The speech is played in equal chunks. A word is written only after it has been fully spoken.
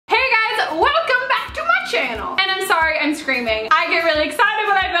and screaming. I get really excited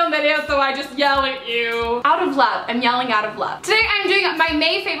when I film videos, so I just yell at you. Out of love. I'm yelling out of love. Today I'm doing my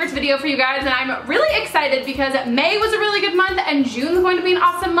May favorites video for you guys, and I'm really excited because May was a really good month and June's going to be an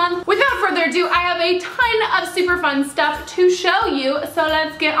awesome month. Without further ado, I have a ton of super fun stuff to show you, so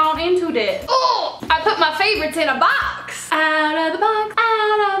let's get on into this. Oh, I put my favorites in a box. Out of the box,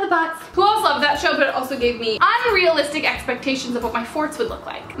 out of the box. Who else loved that show, but it also gave me unrealistic expectations of what my forts would look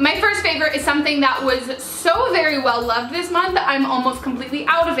like. My first favorite is something that was so very well loved this month that I'm almost completely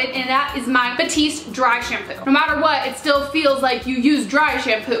out of it, and that is my Batiste Dry Shampoo. No matter what, it still feels like you use dry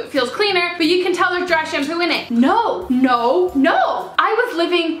shampoo. It feels cleaner, but you can tell there's dry shampoo in it. No, no, no. I was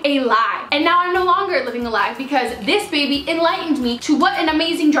living a lie, and now I'm no longer living a lie because this baby enlightened me to what an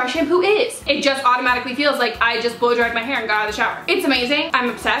amazing dry shampoo is. It just automatically feels like I just blow dried my hair and got out of the shower. It's amazing. I'm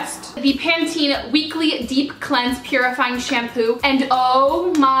obsessed. The Pantene Weekly Deep Cleanse Purifying Shampoo, and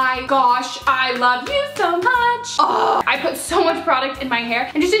oh my gosh, I love you so much. Oh, I put so much product in my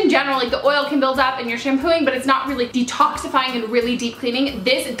hair, and just in general, like the oil can build up and you're shampooing, but it's not really detoxifying and really deep cleaning.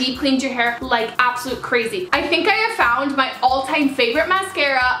 This deep cleans your hair like absolute crazy. I think I have found my all-time favorite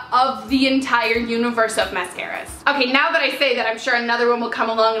mascara of the entire universe of mascaras. Okay, now that I say that, I'm sure another one will come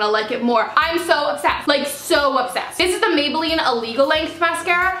along and I'll like it more. I'm so obsessed, like so obsessed. This is the Maybelline Illegal Length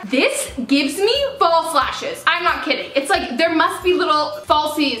Mascara. This gives me false lashes. I'm not kidding. It's like there must be little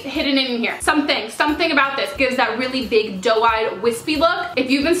falsies hidden in here. Something about this gives that really big doe-eyed wispy look. If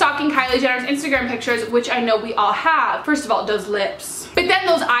you've been stalking Kylie Jenner's Instagram pictures, which I know we all have, first of all, those lips. But then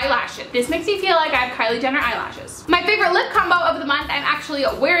those eyelashes. This makes me feel like I have Kylie Jenner eyelashes. My favorite lip combo of the month I'm actually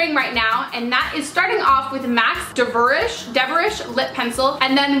wearing right now, and that is starting off with MAC's Dervish Lip Pencil,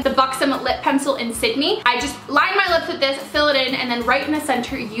 and then the Buxom Lip Pencil in Sydney. I just line my lips with this, fill it in, and then right in the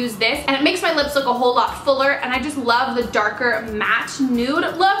center use this, and it makes my lips look a whole lot fuller, and I just love the darker matte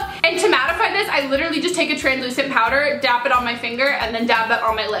nude look. And to mattify this, I literally just take a translucent powder, dab it on my finger, and then dab that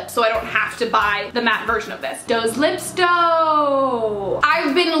on my lips, so I don't have to buy the matte version of this. Those lips dough.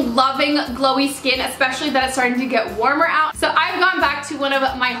 I've been loving glowy skin, especially that it's starting to get warmer out. So I've gone back to one of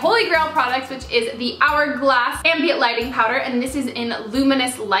my holy grail products, which is the Hourglass Ambient Lighting Powder, and this is in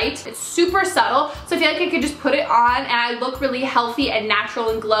Luminous Light. It's super subtle, so I feel like I could just put it on and I look really healthy and natural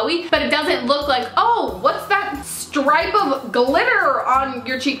and glowy, but it doesn't look like, oh, what's that stripe of glitter on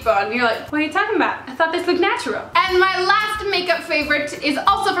your cheekbone? And you're like, what are you talking about? I thought this looked natural. And my last makeup favorite is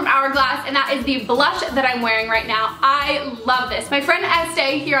also from Hourglass, and that is the blush that I'm wearing right now. I love this. My friend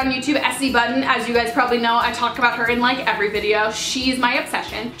Estee here on YouTube, Essie Button, as you guys probably know, I talk about her in like every video. She's my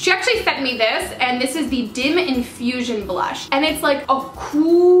obsession. She actually sent me this, and this is the Dim Infusion blush, and it's like a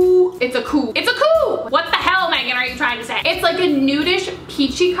cool, it's a cool. What the hell, Megan, are you trying to say? It's like a nudish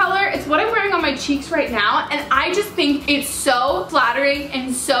peachy color. It's what I'm wearing on my cheeks right now, and I just think it's so flattering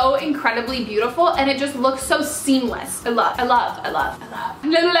and so incredibly beautiful, and it just looks so seamless. I love.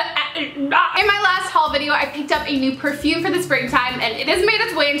 In my last haul video, I picked up a new perfume for the springtime, and it has made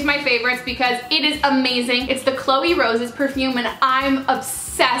its way into my favorites because it is amazing. It's the Chloe Roses perfume, and I'm obsessed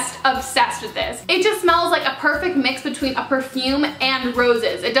with this. It just smells like a perfect mix between a perfume and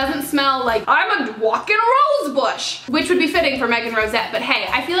roses. It doesn't smell like I'm a walking rose bush, which would be fitting for Meghan Rosette, but hey,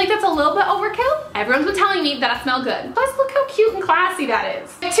 I feel like that's a little bit overkill. Everyone's been telling me that I smell good. Plus, look how cute and classy that is.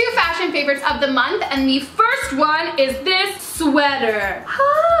 My two fashion favorites of the month, and the first one is this sweater.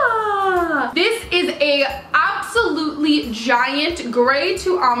 This is a absolutely giant gray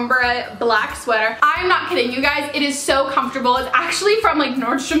to ombre black sweater. I'm not kidding, you guys. It is so comfortable. It's actually from like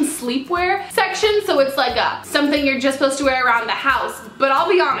Nordstrom sleepwear section, so it's like something you're just supposed to wear around the house. But I'll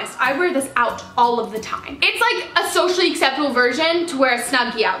be honest, I wear this out all of the time. It's like a socially acceptable version to wear a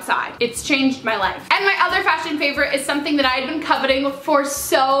Snuggie outside. It's changed my life. And my other fashion favorite is something that I had been coveting for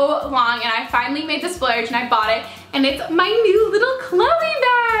so long, and I finally made the splurge and I bought it, and it's my new little Chloe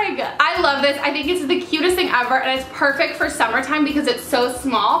bag. I love this. I think it's the cutest thing ever, and it's perfect for summertime because it's so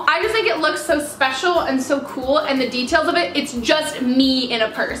small. I just think it looks so special and so cool, and the details of it, it's just me in a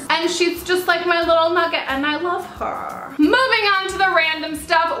purse. And she's just like my little nugget, and I love her. Moving on to the random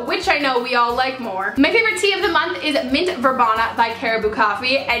stuff, which I know we all like more. My favorite tea of the month is Mint Verbena by Caribou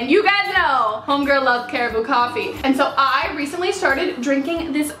Coffee, and you guys know homegirl loves Caribou Coffee. And so I recently started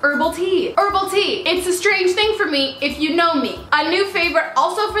drinking this herbal tea. Herbal tea. It's a strange thing for me if you know me. A new favorite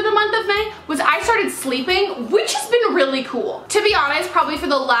also for the month of May was I started sleeping, which has been really cool. To be honest, probably for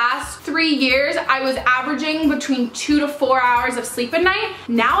the last 3 years, I was averaging between 2 to 4 hours of sleep a night.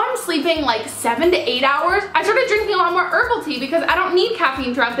 Now I'm sleeping like 7 to 8 hours. I started drinking a lot more herbal tea because I don't need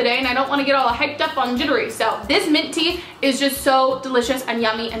caffeine throughout the day and I don't want to get all hyped up on jittery. So this mint tea is just so delicious and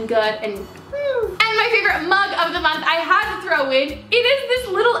yummy and good and And my favorite mug of the month I had to throw in, it is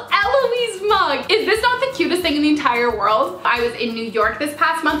this little Eloise mug. Is this not the cutest thing in the entire entire world. I was in New York this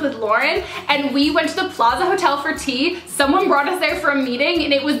past month with Lauren, and we went to the Plaza Hotel for tea. Someone brought us there for a meeting,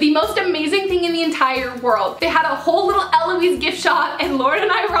 and it was the most amazing thing in the entire world. They had a whole little Eloise gift shop, and Lauren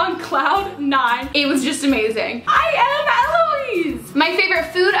and I were on cloud 9. It was just amazing. I am Eloise! My favorite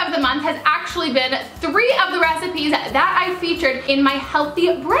food of the month has actually been 3 of the recipes that I featured in my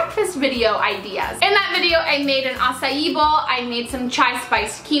healthy breakfast video ideas. In that video, I made an acai bowl, I made some chai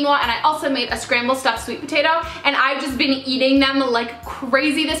spiced quinoa, and I also made a scrambled stuffed sweet potato, and I've just been eating them like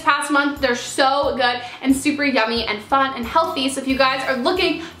crazy this past month. They're so good and super yummy and fun and healthy. So if you guys are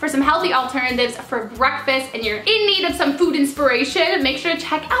looking for some healthy alternatives for breakfast and you're in need of some food inspiration, make sure to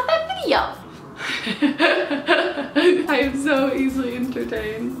check out that video. I am so easily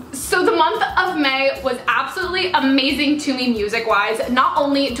entertained. So the month of May was absolutely amazing to me music-wise. Not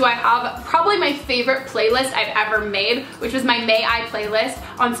only do I have probably my favorite playlist I've ever made, which was my May I playlist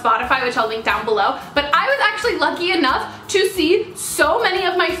on Spotify, which I'll link down below, but I was actually lucky enough to see so many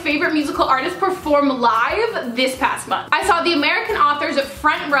of my favorite musical artists perform live this past month. I saw the American Authors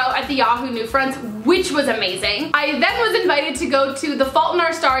front row at the Yahoo New Fronts, which was amazing. I then was invited to go to the Fault in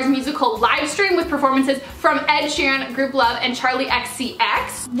Our Stars musical live stream with performances from Ed Sheeran, Group Love, and Charlie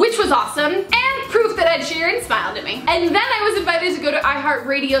XCX, which was awesome, and proof that Ed Sheeran smiled at me. And then I was invited to go to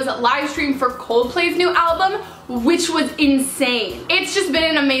iHeartRadio's live stream for Coldplay's new album, which was insane. It's just been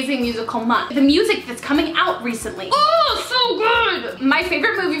an amazing musical month. The music that's coming out recently, oh, so good! My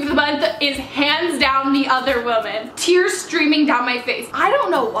favorite movie of the month is hands down The Other Woman. Tears streaming down my face. I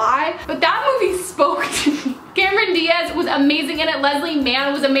don't know why, but that movie spoke to me. Cameron Diaz was amazing in it, Leslie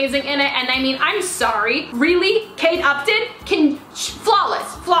Mann was amazing in it, and I mean, I'm sorry, really? Kate Upton can, flawless,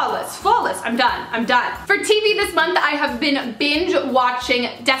 I'm done. For TV this month, I have been binge watching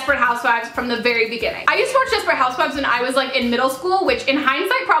Desperate Housewives from the very beginning. I used to watch Desperate Housewives when I was like in middle school, which in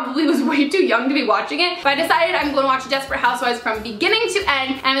hindsight probably was way too young to be watching it, but I decided I'm going to watch Desperate Housewives from beginning to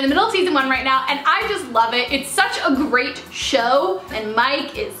end. I'm in the middle of season 1 right now, and I just love it. It's such a great show, and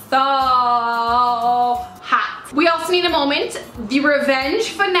Mike is so hot. We also need a moment, the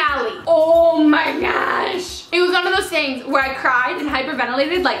revenge finale. Oh my gosh. It was one of those things where I cried and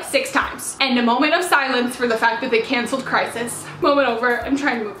hyperventilated like 6 times. And a moment of silence for the fact that they canceled Crisis. Moment over, I'm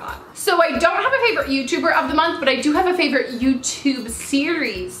trying to move on. So I don't have a favorite YouTuber of the month, but I do have a favorite YouTube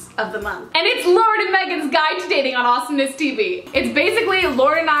series of the month. And it's Lauren and Meghan's Guide to Dating on Awesomeness TV. It's basically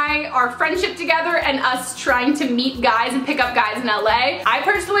Lauren and I, our friendship together, and us trying to meet guys and pick up guys in LA. I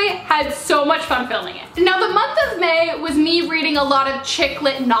personally had so much fun filming it. Now the month of May was me reading a lot of chick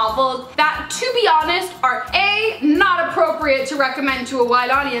lit novels that, to be honest, are A, not appropriate to recommend to a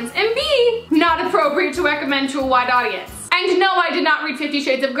wide audience, and B, not appropriate to recommend to a wide audience. And no, I did not read 50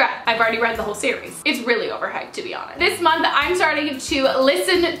 Shades of Grey. I've already read the whole series. It's really overhyped, to be honest. This month, I'm starting to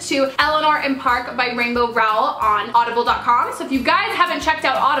listen to Eleanor and Park by Rainbow Rowell on Audible.com. So if you guys haven't checked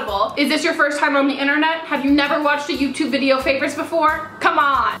out Audible, is this your first time on the internet? Have you never watched a YouTube video favorites before? Come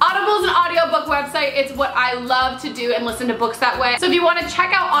on. Audible is an audiobook website. It's what I love to do and listen to books that way. So if you want to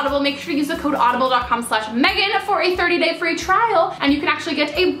check out Audible, make sure to use the code audible.com/Meghan for a 30-day free trial, and you can actually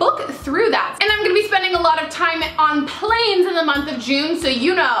get a book through that. And I'm going to be spending a lot of time on planes in the month of June, so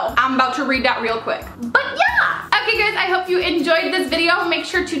you know I'm about to read that real quick. But yeah! Okay guys, I hope you enjoyed this video. Make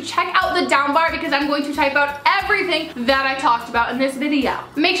sure to check out the down bar because I'm going to type out everything that I talked about in this video.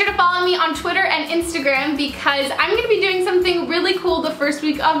 Make sure to follow me on Twitter and Instagram because I'm going to be doing something really cool the first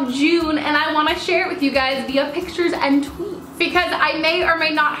week of June, and I want to share it with you guys via pictures and tweets. Because I may or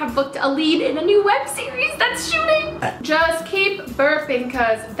may not have booked a lead in a new web series that's shooting. Just keep burping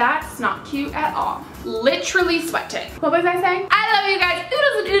because that's not cute at all. Literally sweating. What was I saying? I love you guys,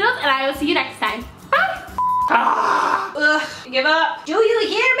 oodles and oodles, and I will see you next time. Bye. Ugh, give up. Do you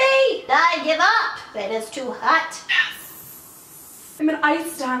hear me? I give up. It is too hot. Yes. I'm an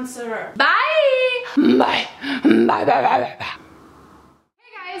ice dancer. Bye. Bye. Bye, bye, bye, bye.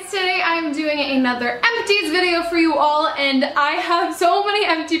 Today I'm doing another Empties video for you all, and I have so many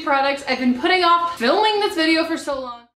empty products. I've been putting off filming this video for so long.